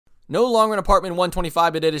No longer in apartment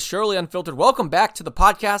 125, but it is Shirley Unfiltered. Welcome back to the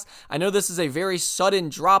podcast. I know this is a very sudden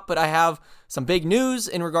drop, but I have some big news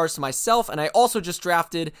in regards to myself, and I also just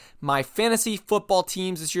drafted my fantasy football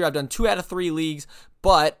teams this year. I've done 2 out of 3 leagues,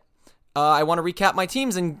 but I want to recap my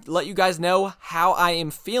teams and let you guys know how I am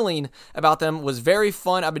feeling about them. It was very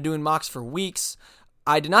fun. I've been doing mocks for weeks.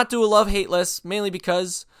 I did not do a love-hate list, mainly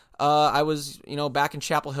because I was, back in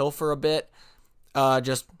Chapel Hill for a bit,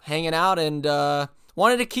 just hanging out, and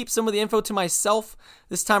wanted to keep some of the info to myself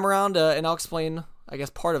this time around, and I'll explain, I guess,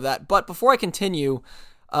 part of that. But before I continue,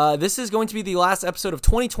 this is going to be the last episode of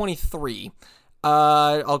 2023.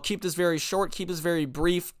 I'll keep this very short, keep this very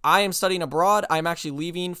brief. I am studying abroad. I'm actually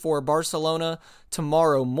leaving for Barcelona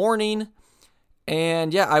tomorrow morning.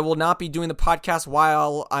 And yeah, I will not be doing the podcast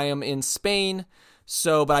while I am in Spain.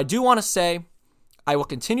 But I do want to say, I will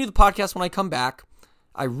continue the podcast when I come back.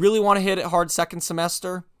 I really want to hit it hard second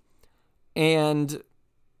semester.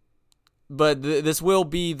 But this will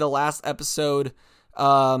be the last episode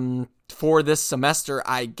for this semester,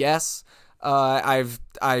 I guess. I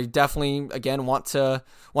definitely again want to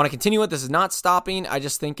continue it. This is not stopping. I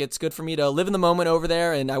just think it's good for me to live in the moment over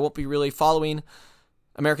there, and I won't be really following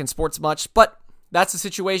American sports much. But that's the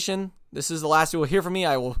situation. This is the last you will hear from me.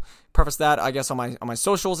 I will preface that, I guess, on my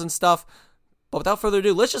socials and stuff. But without further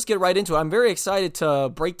ado, let's just get right into it. I'm very excited to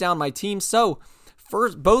break down my team. So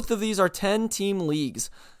first, both of these are 10-team leagues.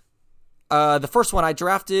 The first one I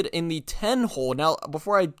drafted in the 10 hole. Now,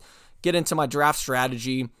 before I get into my draft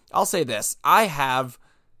strategy, I'll say this. I have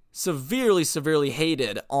severely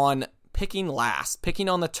hated on picking last, picking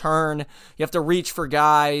on the turn. You have to reach for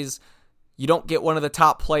guys. You don't get one of the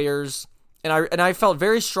top players. And I felt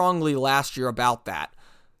very strongly last year about that.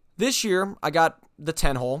 This year, I got the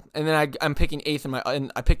 10 hole, and then I'm picking eighth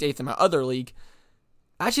I picked eighth in my other league.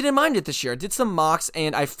 I actually didn't mind it this year. I did some mocks,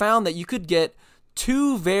 and I found that you could get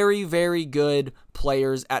 2 very, very good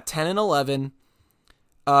players at 10 and 11.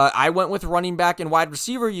 I went with running back and wide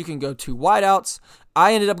receiver. You can go 2 wideouts.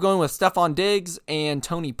 I ended up going with Stephon Diggs and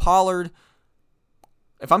Tony Pollard.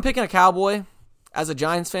 If I'm picking a Cowboy as a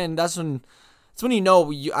Giants fan, that's when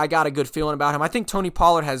I got a good feeling about him. I think Tony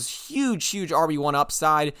Pollard has huge RB1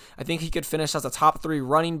 upside. I think he could finish as a top 3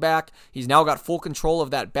 running back. He's now got full control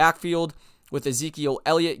of that backfield with Ezekiel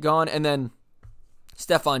Elliott gone. And then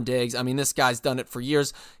Stephon Diggs, I mean, this guy's done it for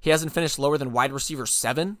years. He hasn't finished lower than wide receiver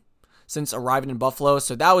 7 since arriving in Buffalo.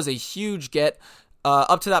 So that was a huge get.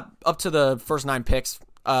 Up to the first 9 picks,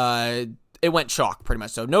 it went chalk pretty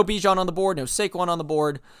much. So no Bijan on the board, no Saquon on the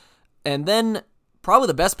board. And then probably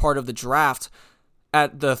the best part of the draft,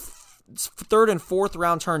 at the third and fourth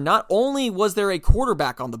round turn, not only was there a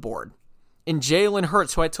quarterback on the board in Jalen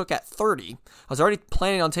Hurts, who I took at 30. I was already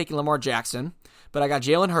planning on taking Lamar Jackson, but I got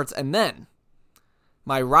Jalen Hurts. And then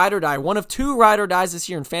my ride or die, one of 2 ride or dies this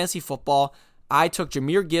year in fantasy football, I took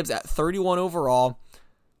Jahmyr Gibbs at 31 overall,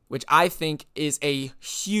 which I think is a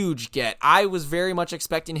huge get. I was very much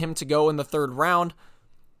expecting him to go in the 3rd round.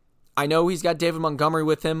 I know he's got David Montgomery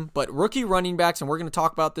with him, but rookie running backs, and we're going to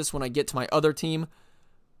talk about this when I get to my other team,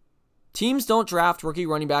 teams don't draft rookie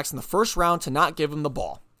running backs in the 1st round to not give them the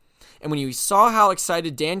ball. And when you saw how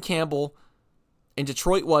excited Dan Campbell in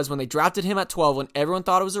Detroit was when they drafted him at 12, when everyone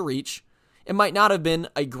thought it was a reach, it might not have been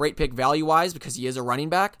a great pick value-wise because he is a running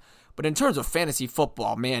back, but in terms of fantasy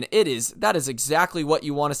football, man, that is exactly what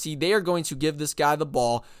you want to see. They are going to give this guy the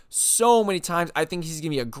ball so many times. I think he's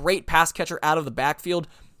going to be a great pass catcher out of the backfield.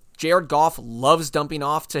 Jared Goff loves dumping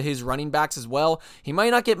off to his running backs as well. He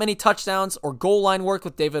might not get many touchdowns or goal line work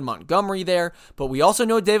with David Montgomery there, but we also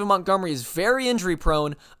know David Montgomery is very injury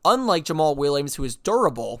prone, unlike Jamal Williams, who is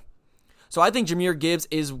durable. So I think Jahmyr Gibbs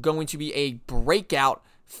is going to be a breakout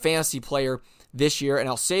fantasy player this year, and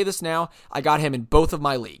I'll say this now, I got him in both of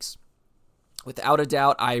my leagues. Without a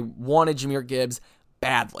doubt, I wanted Jahmyr Gibbs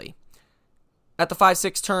badly. At the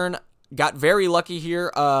 5-6 turn, got very lucky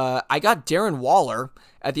here. I got Darren Waller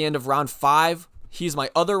at the end of round 5. He's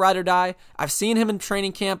my other ride or die. I've seen him in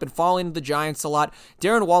training camp and following the Giants a lot.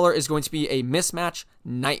 Darren Waller is going to be a mismatch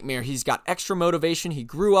nightmare. He's got extra motivation. He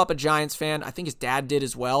grew up a Giants fan. I think his dad did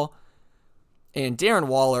as well. And Darren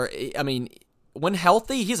Waller, I mean, when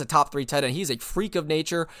healthy, he's a top 3 tight end. He's a freak of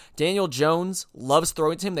nature. Daniel Jones loves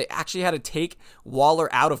throwing to him. They actually had to take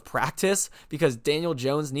Waller out of practice because Daniel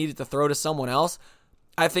Jones needed to throw to someone else.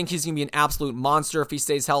 I think he's going to be an absolute monster if he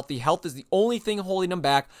stays healthy. Health is the only thing holding him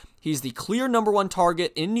back. He's the clear number 1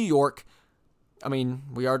 target in New York. I mean,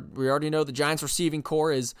 we already know the Giants' receiving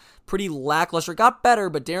core is pretty lackluster. It got better,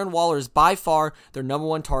 but Darren Waller is by far their number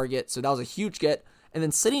 1 target, so that was a huge get. And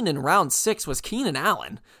then sitting in round 6 was Keenan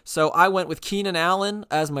Allen. So I went with Keenan Allen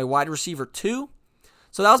as my wide receiver 2.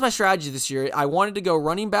 So that was my strategy this year. I wanted to go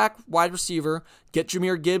running back, wide receiver, get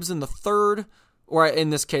Jahmyr Gibbs in the third, or in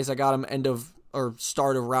this case, I got him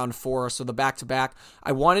start of round 4, so the back-to-back.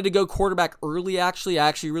 I wanted to go quarterback early, actually. I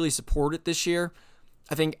actually really support it this year.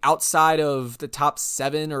 I think outside of the top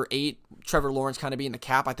 7 or 8, Trevor Lawrence kind of being the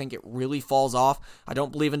cap, I think it really falls off. I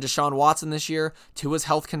don't believe in Deshaun Watson this year. Tua's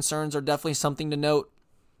health concerns are definitely something to note.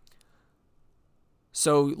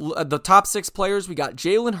 So the top 6 players, we got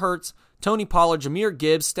Jalen Hurts, Tony Pollard, Jahmyr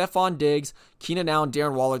Gibbs, Stephon Diggs, Keenan Allen,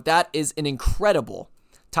 Darren Waller. That is an incredible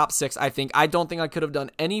top 6, I think. I don't think I could have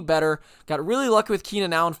done any better. Got really lucky with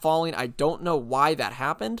Keenan Allen falling. I don't know why that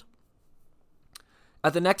happened.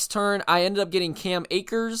 At the next turn, I ended up getting Cam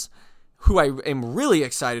Akers, who I am really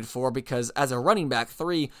excited for because as a running back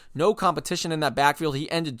 3, no competition in that backfield. He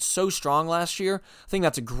ended so strong last year. I think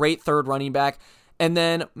that's a great third running back. And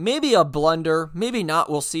then maybe a blunder, maybe not,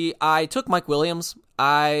 we'll see. I took Mike Williams.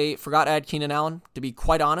 I forgot to add Keenan Allen, to be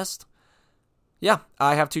quite honest. Yeah,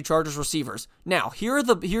 I have 2 Chargers receivers. Now, here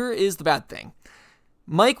is the bad thing.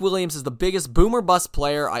 Mike Williams is the biggest boom or bust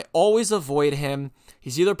player. I always avoid him.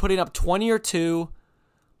 He's either putting up 20 or 2,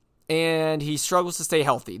 and he struggles to stay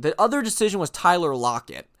healthy. The other decision was Tyler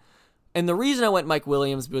Lockett. And the reason I went Mike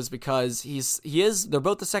Williams was because they're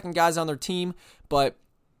both the second guys on their team, but,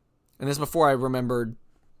 and this is before I remembered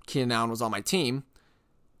Keenan Allen was on my team,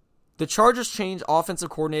 the Chargers changed offensive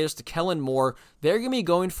coordinators to Kellen Moore. They're going to be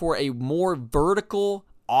going for a more vertical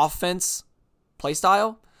offense play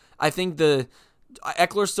style. I think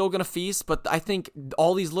Eckler's still going to feast, but I think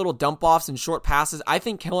all these little dump-offs and short passes, I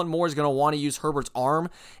think Kellen Moore is going to want to use Herbert's arm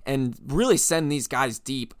and really send these guys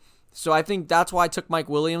deep. So I think that's why I took Mike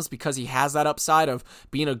Williams, because he has that upside of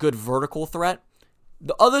being a good vertical threat.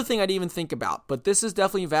 The other thing I'd even think about, but this is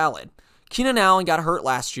definitely valid, Keenan Allen got hurt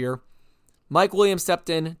last year. Mike Williams stepped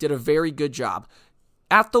in, did a very good job.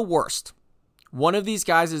 At the worst, one of these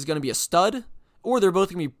guys is going to be a stud, or they're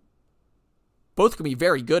both going to be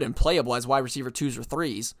very good and playable as wide receiver 2s or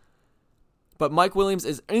 3s. But Mike Williams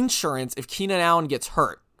is insurance if Keenan Allen gets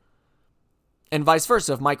hurt. And vice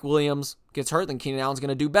versa, if Mike Williams gets hurt, then Keenan Allen's going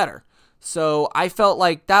to do better. So I felt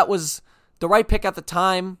like that was the right pick at the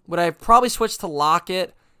time. Would I have probably switched to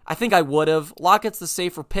Lockett? I think I would have. Lockett's the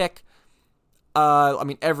safer pick.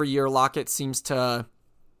 Every year Lockett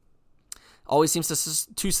always seems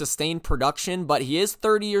to sustain production, but he is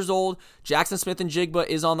 30 years old. Jackson Smith-Njigba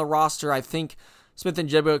is on the roster. I think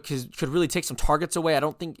Smith-Njigba could really take some targets away. I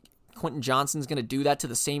don't think Quentin Johnson's going to do that to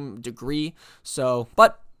the same degree.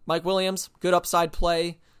 But Mike Williams, good upside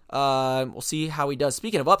play. We'll see how he does.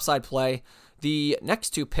 Speaking of upside play, the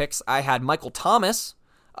next 2 picks, I had Michael Thomas,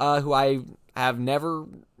 who I have never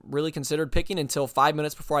really considered picking until 5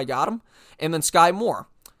 minutes before I got him, and then Sky Moore.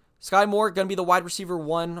 Sky Moore, going to be the wide receiver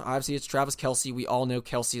 1. Obviously, it's Travis Kelce. We all know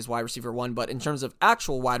Kelce is wide receiver 1, but in terms of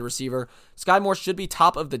actual wide receiver, Sky Moore should be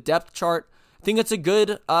top of the depth chart. I think it's a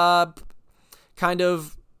good kind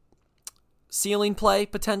of ceiling play,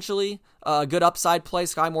 potentially. A good upside play.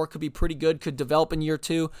 Sky Moore could be pretty good, could develop in year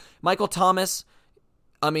 2. Michael Thomas,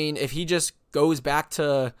 if he just goes back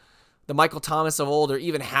to the Michael Thomas of old, or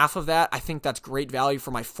even half of that, I think that's great value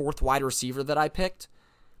for my 4th wide receiver that I picked.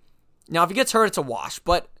 Now, if he gets hurt, it's a wash,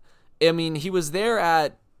 but, he was there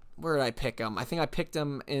at, where did I pick him? I think I picked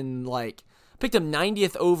him in,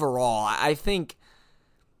 90th overall. I think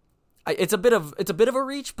it's a bit of a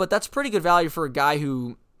reach, but that's pretty good value for a guy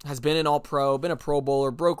who has been an All-Pro, been a Pro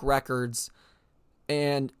Bowler, broke records,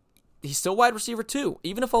 and he's still wide receiver 2.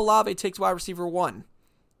 Even if Olave takes wide receiver 1,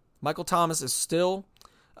 Michael Thomas is still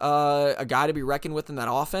a guy to be reckoned with in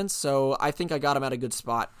that offense, so I think I got him at a good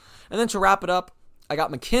spot. And then to wrap it up, I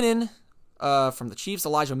got McKinnon from the Chiefs,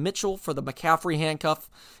 Elijah Mitchell for the McCaffrey handcuff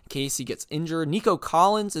in case he gets injured. Nico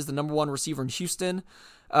Collins is the number 1 receiver in Houston.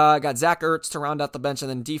 I got Zach Ertz to round out the bench, and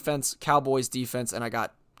then defense, Cowboys defense, and I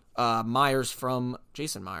got Jason Myers, from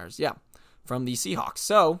the Seahawks.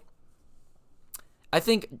 So I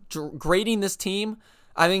think grading this team,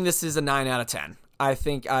 I think this is a 9 out of 10. I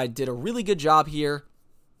think I did a really good job here.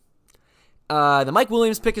 The Mike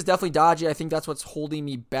Williams pick is definitely dodgy. I think that's what's holding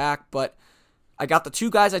me back, but I got the 2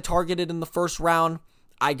 guys I targeted in the first round.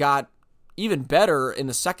 I got even better in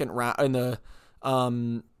the second round, in the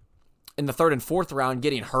 3rd and 4th round,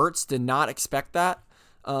 getting Hurts. Did not expect that.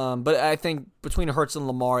 But I think between Hurts and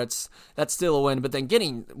Lamar, that's still a win. But then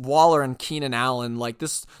getting Waller and Keenan Allen,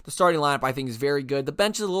 the starting lineup, I think is very good. The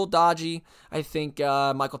bench is a little dodgy. I think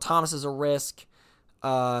Michael Thomas is a risk.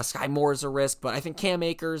 Sky Moore is a risk, but I think Cam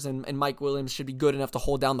Akers and Mike Williams should be good enough to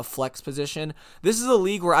hold down the flex position. This is a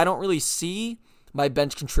league where I don't really see my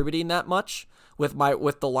bench contributing that much with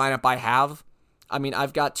the lineup I have. I mean,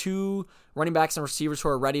 I've got 2 running backs and receivers who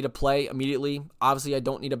are ready to play immediately. Obviously, I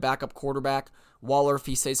don't need a backup quarterback. Waller, if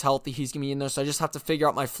he stays healthy, he's going to be in there. So I just have to figure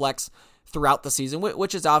out my flex throughout the season,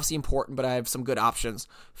 which is obviously important, but I have some good options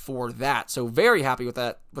for that. So very happy with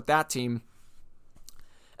that team.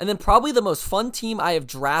 And then probably the most fun team I have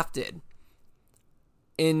drafted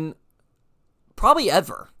in probably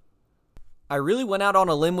ever. I really went out on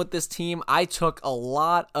a limb with this team. I took a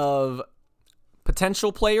lot of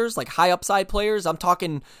potential players, like high upside players. I'm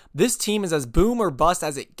talking this team is as boom or bust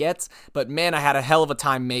as it gets, but man, I had a hell of a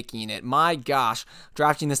time making it. My gosh,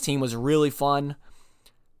 drafting this team was really fun.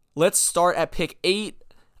 Let's start at pick 8.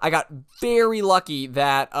 I got very lucky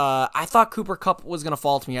that I thought Cooper Kupp was going to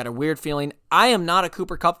fall to me. I had a weird feeling. I am not a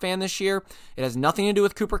Cooper Kupp fan this year. It has nothing to do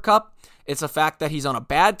with Cooper Kupp. It's a fact that he's on a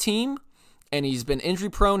bad team, and he's been injury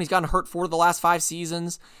prone. He's gotten hurt 4 of the last 5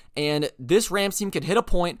 seasons. And this Rams team could hit a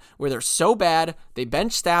point where they're so bad, they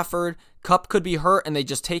bench Stafford, Kupp could be hurt, and they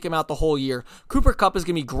just take him out the whole year. Cooper Kupp is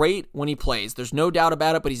going to be great when he plays. There's no doubt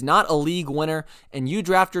about it, but he's not a league winner, and you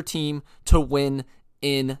draft your team to win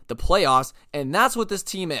in the playoffs, and that's what this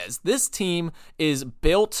team is. This team is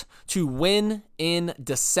built to win in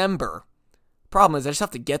December. Problem is, I just have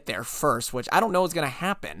to get there first, which I don't know is going to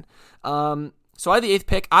happen. So I had the 8th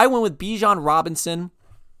pick. I went with Bijan Robinson.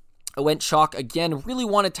 I went chalk again. Really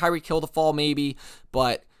wanted Tyreek Hill to fall maybe,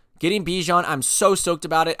 but getting Bijan, I'm so stoked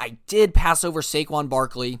about it. I did pass over Saquon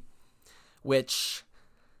Barkley, which,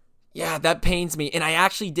 yeah, that pains me. And I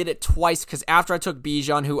actually did it twice because after I took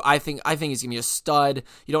Bijan, who I think he's going to be a stud.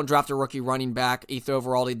 You don't draft a rookie running back. 8th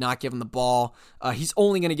overall, did not give him the ball. He's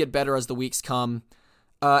only going to get better as the weeks come.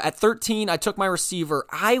 At 13, I took my receiver.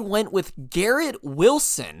 I went with Garrett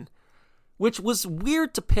Wilson, which was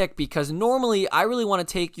weird to pick because normally I really want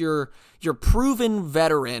to take your proven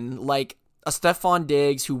veteran like a Stephon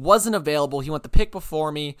Diggs who wasn't available. He went the pick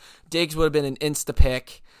before me. Diggs would have been an insta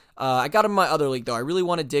pick. I got him in my other league though. I really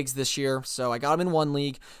wanted Diggs this year, so I got him in one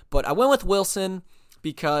league. But I went with Wilson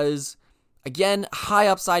because, again, high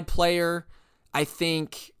upside player. I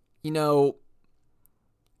think,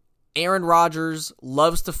 Aaron Rodgers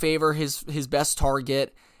loves to favor his best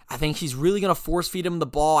target. I think he's really going to force feed him the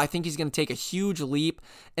ball. I think he's going to take a huge leap.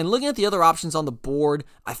 And looking at the other options on the board,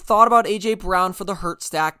 I thought about A.J. Brown for the hurt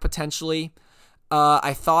stack potentially.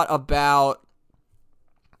 I thought about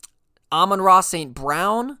Amon-Ra St.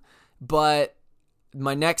 Brown, but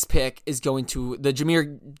my next pick is going to the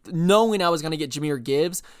Jahmyr. Knowing I was going to get Jahmyr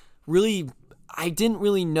Gibbs, really, I didn't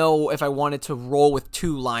really know if I wanted to roll with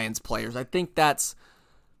 2 Lions players. I think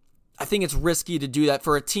it's risky to do that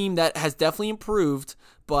for a team that has definitely improved,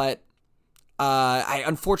 but I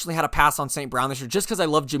unfortunately had to pass on St. Brown this year just because I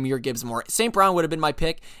love Jahmyr Gibbs more. St. Brown would have been my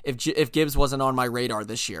pick if Gibbs wasn't on my radar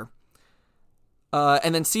this year.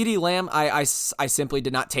 And then CeeDee Lamb, I simply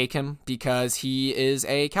did not take him because he is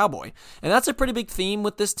a Cowboy. And that's a pretty big theme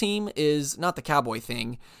with this team, is not the Cowboy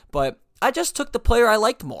thing, but I just took the player I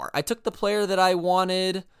liked more. I took the player that I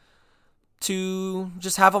wanted to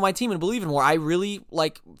just have on my team and believe in more. I really,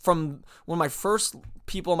 from one of my first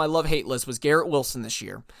people on my love-hate list was Garrett Wilson this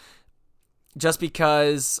year. Just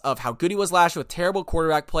because of how good he was last year with terrible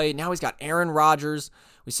quarterback play. Now he's got Aaron Rodgers.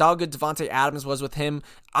 We saw how good Devontae Adams was with him.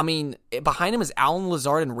 I mean, behind him is Allen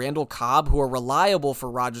Lazard and Randall Cobb, who are reliable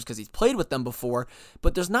for Rodgers because he's played with them before.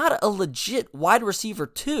 But there's not a legit wide receiver,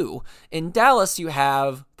 too. In Dallas, you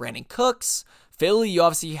have Brandon Cooks. Philly, you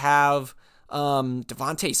obviously have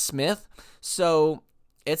Devontae Smith. So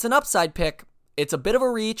it's an upside pick. It's a bit of a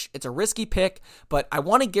reach. It's a risky pick, but I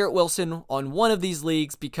wanted Garrett Wilson on one of these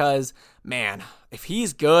leagues because, man, if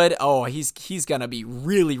he's good, he's going to be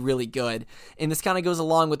really, really good. And this kind of goes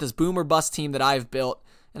along with this boom or bust team that I've built.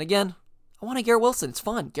 And again, I wanted Garrett Wilson. It's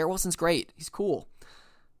fun. Garrett Wilson's great. He's cool.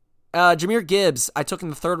 Jahmyr Gibbs, I took in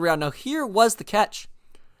the 3rd round. Now, here was the catch.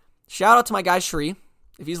 Shout out to my guy, Shree,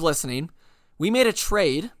 if he's listening. We made a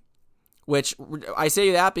trade, which I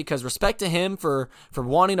say that because respect to him for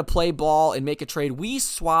wanting to play ball and make a trade. We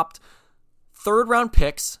swapped 3rd round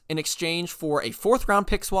picks in exchange for a 4th round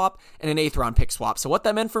pick swap and an 8th round pick swap. So what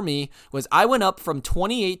that meant for me was I went up from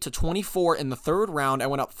 28 to 24 in the 3rd round. I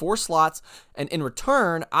went up 4 slots, and in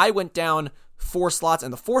return, I went down 4 slots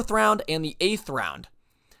in the 4th round and the 8th round.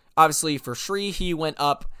 Obviously, for Shree, he went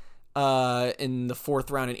up in the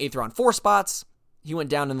 4th round and 8th round 4 spots. He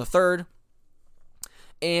went down in the 3rd.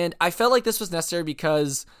 And I felt like this was necessary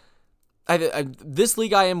because this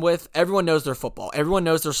league I am with, everyone knows their football. Everyone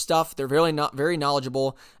knows their stuff. They're very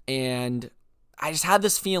knowledgeable. And I just had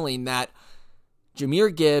this feeling that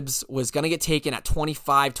Jahmyr Gibbs was going to get taken at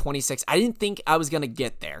 25, 26. I didn't think I was going to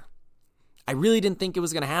get there. I really didn't think it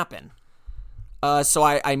was going to happen. So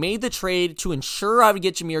I made the trade to ensure I would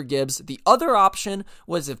get Jahmyr Gibbs. The other option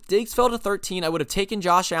was if Diggs fell to 13, I would have taken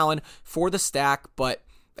Josh Allen for the stack. But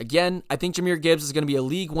again, I think Jahmyr Gibbs is going to be a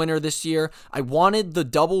league winner this year. I wanted the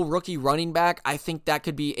double rookie running back. I think that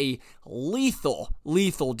could be a lethal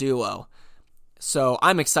duo. So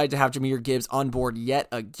I'm excited to have Jahmyr Gibbs on board yet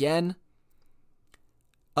again.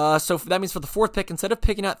 So that means for the fourth pick, instead of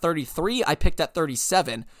picking at 33, I picked at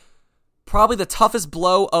 37. Probably the toughest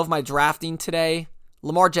blow of my drafting today.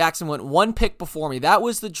 Lamar Jackson went one pick before me. That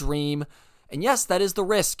was the dream. And yes, that is the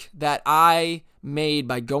risk that I made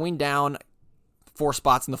by going down 4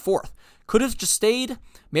 spots in the fourth. Could have just stayed.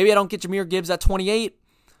 Maybe I don't get Jahmyr Gibbs at 28,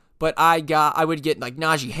 but I would get like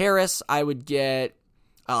Najee Harris. I would get,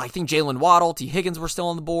 I think Jalen Waddle, T. Higgins were still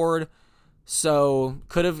on the board. So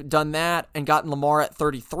could have done that and gotten Lamar at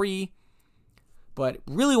 33, but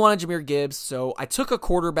really wanted Jahmyr Gibbs. So I took a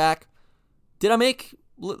quarterback. I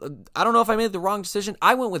don't know if I made the wrong decision.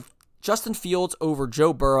 I went with Justin Fields over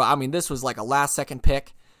Joe Burrow. I mean, this was like a last-second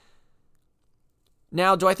pick.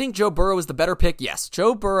 Now, do I think Joe Burrow is the better pick? Yes.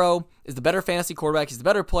 Joe Burrow is the better fantasy quarterback. He's the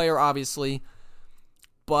better player, obviously.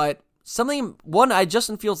 But I had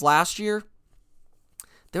Justin Fields last year.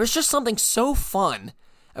 There was just something so fun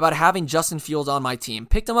about having Justin Fields on my team.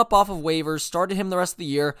 Picked him up off of waivers, started him the rest of the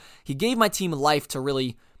year. He gave my team life to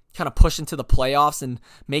really kind of push into the playoffs and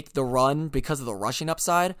make the run because of the rushing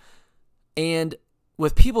upside. And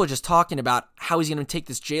with people just talking about how he's going to take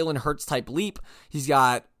this Jalen Hurts type leap, he's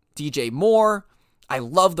got DJ Moore. I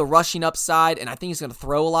love the rushing upside, and I think he's going to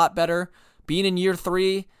throw a lot better. Being in year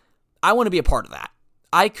 3, I want to be a part of that.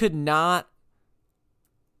 I could not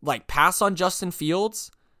pass on Justin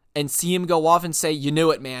Fields and see him go off and say, you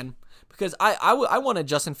knew it, man. Because I wanted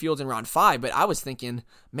Justin Fields in round 5, but I was thinking,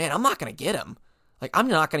 man, I'm not going to get him. I'm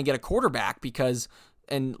not going to get a quarterback because,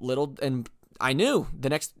 and I knew the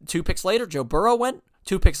next 2 picks later, Joe Burrow went.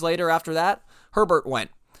 2 picks later after that, Herbert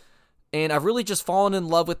went. And I've really just fallen in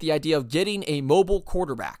love with the idea of getting a mobile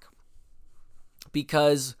quarterback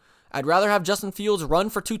because I'd rather have Justin Fields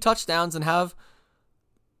run for 2 touchdowns than have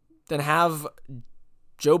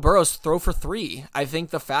Joe Burrow throw for 3. I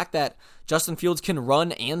think the fact that Justin Fields can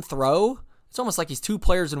run and throw, it's almost like he's 2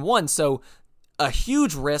 players in one. So a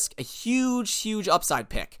huge risk, a huge upside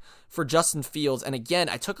pick for Justin Fields. And again,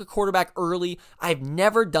 I took a quarterback early. I've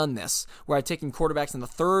never done this where I've taken quarterbacks in the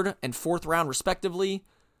 3rd and 4th round respectively.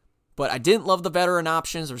 But I didn't love the veteran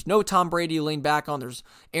options. There's no Tom Brady to lean back on. There's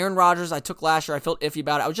Aaron Rodgers I took last year. I felt iffy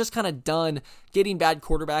about it. I was just kind of done getting bad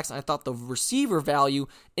quarterbacks. And I thought the receiver value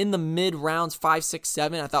in the mid rounds, 5, 6,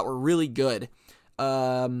 7, I thought were really good.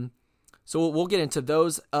 So we'll get into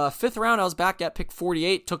those. 5th round, I was back at pick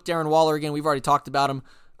 48. Took Darren Waller again. We've already talked about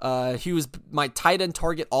him. He was my tight end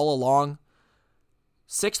target all along.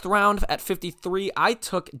 6th round at 53, I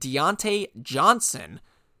took Deontay Johnson.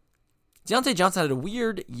 Deontay Johnson had a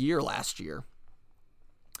weird year last year.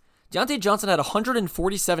 Deontay Johnson had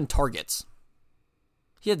 147 targets.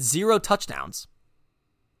 He had 0 touchdowns.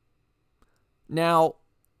 Now,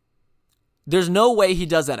 there's no way he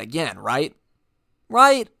does that again, right?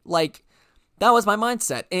 Right? That was my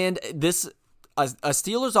mindset. And a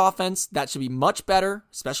Steelers offense that should be much better,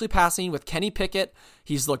 especially passing with Kenny Pickett.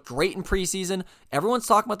 He's looked great in preseason. Everyone's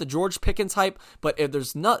talking about the George Pickens hype, but if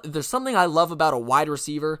there's something I love about a wide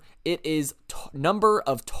receiver, it is number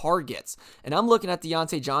of targets. And I'm looking at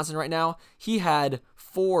Deontay Johnson right now. He had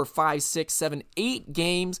 4, 5, 6, 7, 8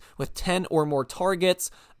 games with 10 or more targets.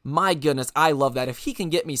 My goodness, I love that. If he can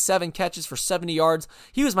get me 7 catches for 70 yards,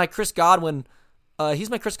 he was my Chris Godwin. He's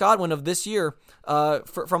my Chris Godwin of this year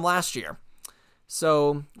from last year.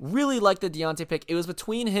 So, really like the Deontay pick. It was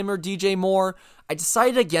between him or DJ Moore. I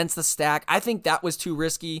decided against the stack. I think that was too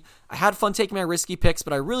risky. I had fun taking my risky picks,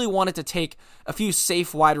 but I really wanted to take a few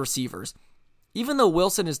safe wide receivers. Even though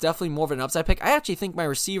Wilson is definitely more of an upside pick, I actually think my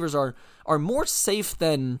receivers are more safe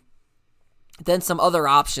than some other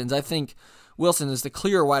options. I think Wilson is the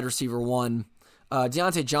clear wide receiver 1.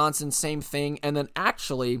 Deontay Johnson, same thing. And then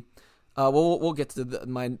actually, we'll get to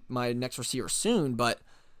my next receiver soon, but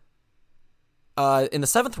in the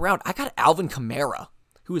 7th round, I got Alvin Kamara,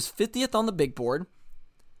 who is 50th on the big board.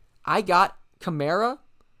 I got Kamara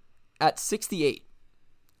at 68.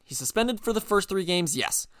 He's suspended for the first 3 games,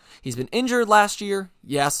 yes. He's been injured last year,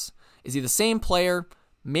 yes. Is he the same player?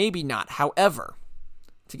 Maybe not. However,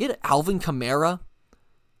 to get Alvin Kamara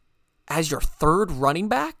as your 3rd running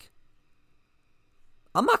back,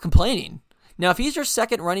 I'm not complaining. Now, if he's your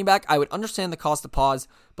 2nd running back, I would understand the cost of pause,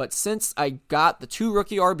 but since I got the 2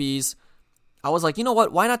 rookie RBs, I was like, you know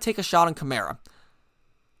what? Why not take a shot on Kamara?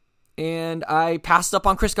 And I passed up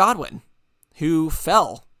on Chris Godwin, who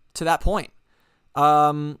fell to that point.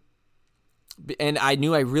 And I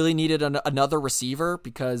knew I really needed another receiver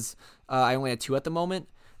because I only had 2 at the moment.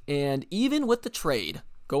 And even with the trade,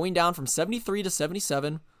 going down from 73 to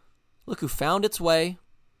 77, look who found its way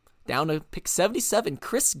down to pick 77,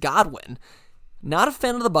 Chris Godwin. Not a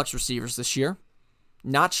fan of the Bucs receivers this year.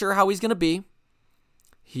 Not sure how he's going to be.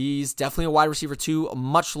 He's definitely a wide receiver too, a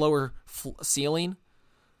much lower ceiling.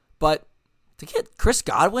 But to get Chris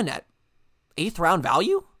Godwin at 8th round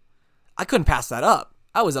value, I couldn't pass that up.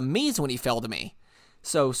 I was amazed when he fell to me.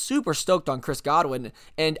 So super stoked on Chris Godwin.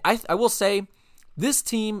 And I will say, this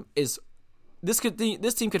team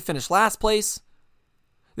could finish last place.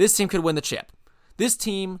 This team could win the chip. This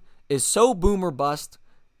team is so boom or bust,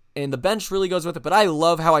 and the bench really goes with it. But I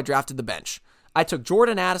love how I drafted the bench. I took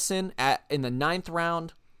Jordan Addison in the 9th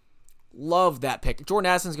round. Love that pick. Jordan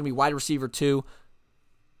Addison's going to be wide receiver too.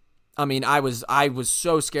 I mean, I was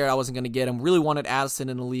so scared I wasn't going to get him. Really wanted Addison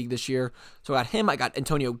in the league this year. So I got him. I got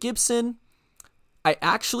Antonio Gibson. I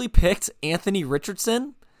actually picked Anthony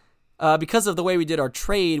Richardson. Because of the way we did our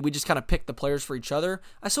trade, we just kind of picked the players for each other.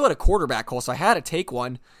 I still had a quarterback hole, so I had to take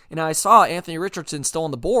one. And I saw Anthony Richardson still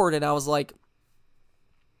on the board, and I was like,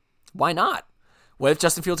 why not? What if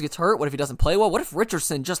Justin Fields gets hurt? What if he doesn't play well? What if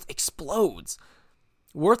Richardson just explodes?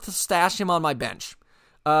 Worth to stash him on my bench.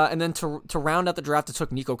 And then to round out the draft, I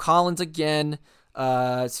took Nico Collins again.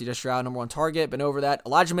 C.J. Stroud, number 1 target. Been over that.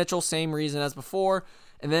 Elijah Mitchell, same reason as before.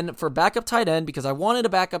 And then for backup tight end, because I wanted a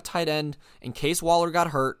backup tight end in case Waller got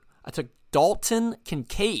hurt, I took Dalton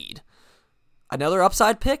Kincaid. Another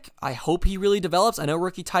upside pick. I hope he really develops. I know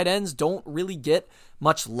rookie tight ends don't really get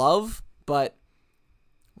much love, but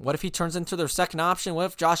what if he turns into their second option? What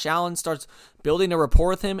if Josh Allen starts building a rapport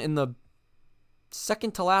with him in the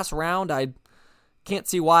second to last round? I can't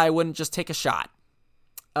see why I wouldn't just take a shot.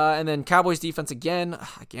 And then Cowboys defense again.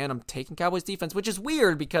 Again, I'm taking Cowboys defense, which is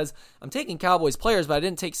weird because I'm taking Cowboys players, but I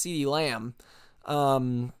didn't take CeeDee Lamb.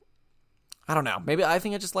 I don't know. Maybe I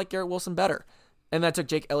think I just like Garrett Wilson better. And then I took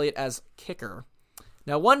Jake Elliott as kicker.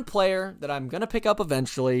 Now, one player that I'm going to pick up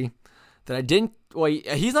eventually that I didn't... Well,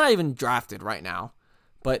 he's not even drafted right now.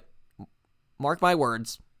 But mark my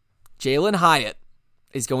words, Jalen Hyatt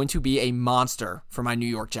is going to be a monster for my New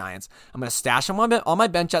York Giants. I'm going to stash him on my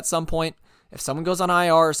bench at some point. If someone goes on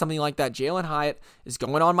IR or something like that, Jalen Hyatt is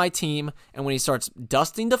going on my team. And when he starts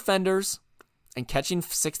dusting defenders and catching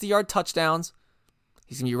 60-yard touchdowns,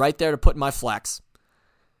 he's going to be right there to put in my flex.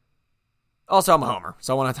 Also, I'm a homer,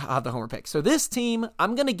 so I want to have the homer pick. So this team,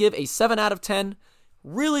 I'm going to give a 7 out of 10.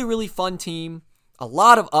 Really, really fun team. A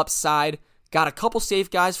lot of upside. Got a couple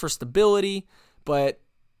safe guys for stability. But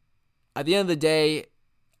at the end of the day,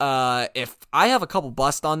 if I have a couple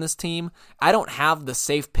busts on this team, I don't have the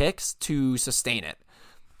safe picks to sustain it.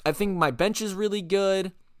 I think my bench is really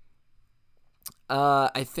good.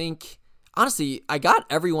 I think, honestly, I got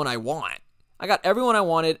everyone I want. I got everyone I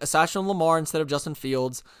wanted, aside from Lamar instead of Justin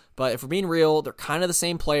Fields. But if we're being real, they're kind of the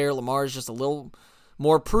same player. Lamar is just a little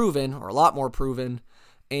more proven, or a lot more proven.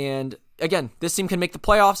 And again, this team can make the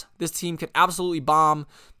playoffs. This team could absolutely bomb,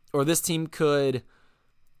 or this team could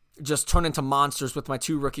just turn into monsters with my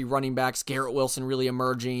 2 rookie running backs, Garrett Wilson really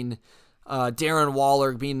emerging, Darren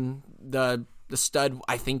Waller being the stud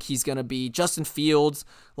I think he's going to be, Justin Fields.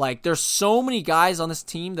 Like, there's so many guys on this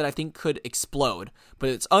team that I think could explode, but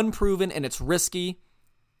it's unproven and it's risky.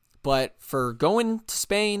 But for going to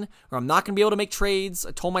Spain, where I'm not going to be able to make trades,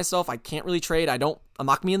 I told myself I can't really trade. I'm not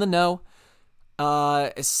going to be in the know.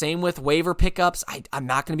 Same with waiver pickups. I'm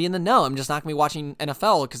not going to be in the know. I'm just not going to be watching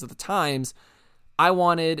NFL because at the times I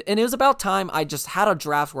wanted, and it was about time I just had a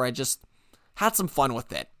draft where I just had some fun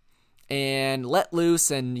with it and let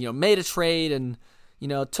loose and, made a trade and,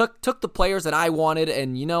 took the players that I wanted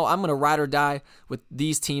and, I'm going to ride or die with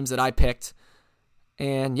these teams that I picked.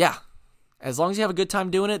 And yeah, as long as you have a good time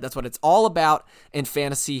doing it, that's what it's all about in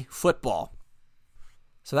fantasy football.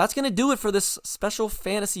 So that's going to do it for this special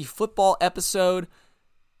fantasy football episode.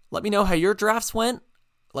 Let me know how your drafts went.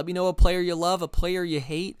 Let me know a player you love, a player you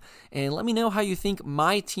hate, and let me know how you think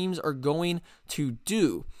my teams are going to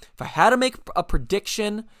do. If I had to make a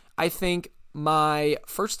prediction, I think my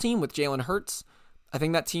first team with Jalen Hurts, I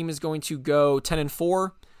think that team is going to go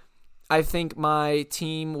 10-4. I think my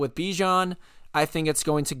team with Bijan, I think it's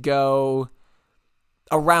going to go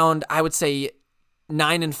around, I would say,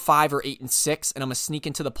 9-5 or 8-6, and I'm going to sneak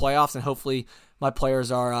into the playoffs, and hopefully my players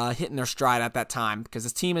are hitting their stride at that time, because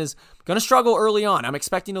this team is going to struggle early on. I'm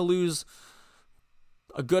expecting to lose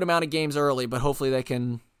a good amount of games early, but hopefully they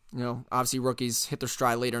can, obviously rookies hit their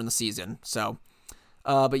stride later in the season. So,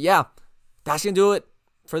 but yeah, that's going to do it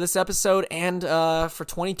for this episode and for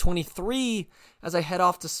 2023 as I head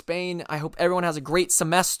off to Spain. I hope everyone has a great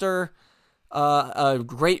semester. a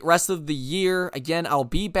great rest of the year. Again, I'll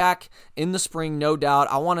be back in the spring, no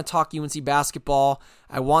doubt. I want to talk UNC basketball.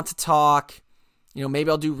 I want to talk, maybe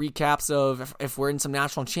I'll do recaps of if we're in some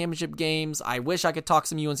national championship games. I wish I could talk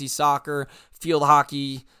some UNC soccer, field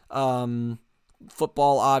hockey,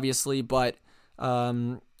 football, obviously, but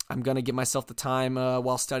I'm going to give myself the time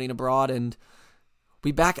while studying abroad and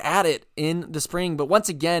be back at it in the spring. But once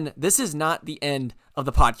again, this is not the end of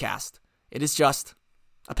the podcast. It is just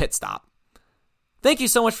a pit stop. Thank you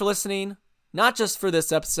so much for listening, not just for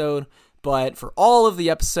this episode, but for all of the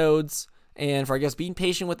episodes and for, being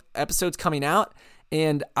patient with episodes coming out.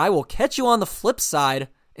 And I will catch you on the flip side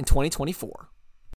in 2024.